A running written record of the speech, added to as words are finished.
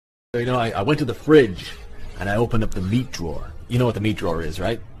You know, I went to the fridge and I opened up the meat drawer. You know what the meat drawer is,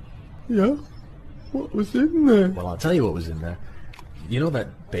 right? Yeah? What was in there? Well, I'll tell you what was in there. You know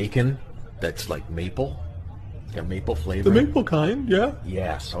that bacon that's like maple? Got maple flavor? The maple kind, yeah?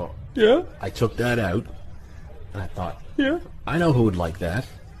 Yeah, so Yeah? I took that out and I thought, Yeah? I know who would like that.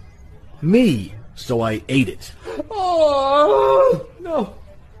 Me! So I ate it. Oh, no.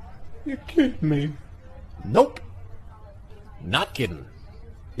 You're kidding me. Nope. Not kidding.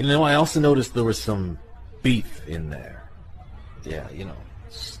 You know, I also noticed there was some beef in there. Yeah, you know,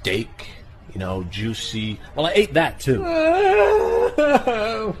 steak, you know, juicy. Well, I ate that too.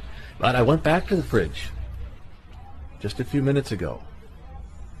 But I went back to the fridge just a few minutes ago,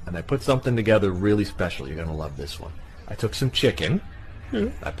 and I put something together really special. You're gonna love this one. I took some chicken. Yeah.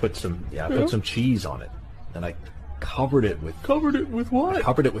 I put some some cheese on it, and I covered it with Covered it with what?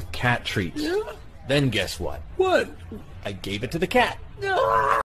 covered it with cat treats. Yeah? Then guess what? What? I gave it to the cat.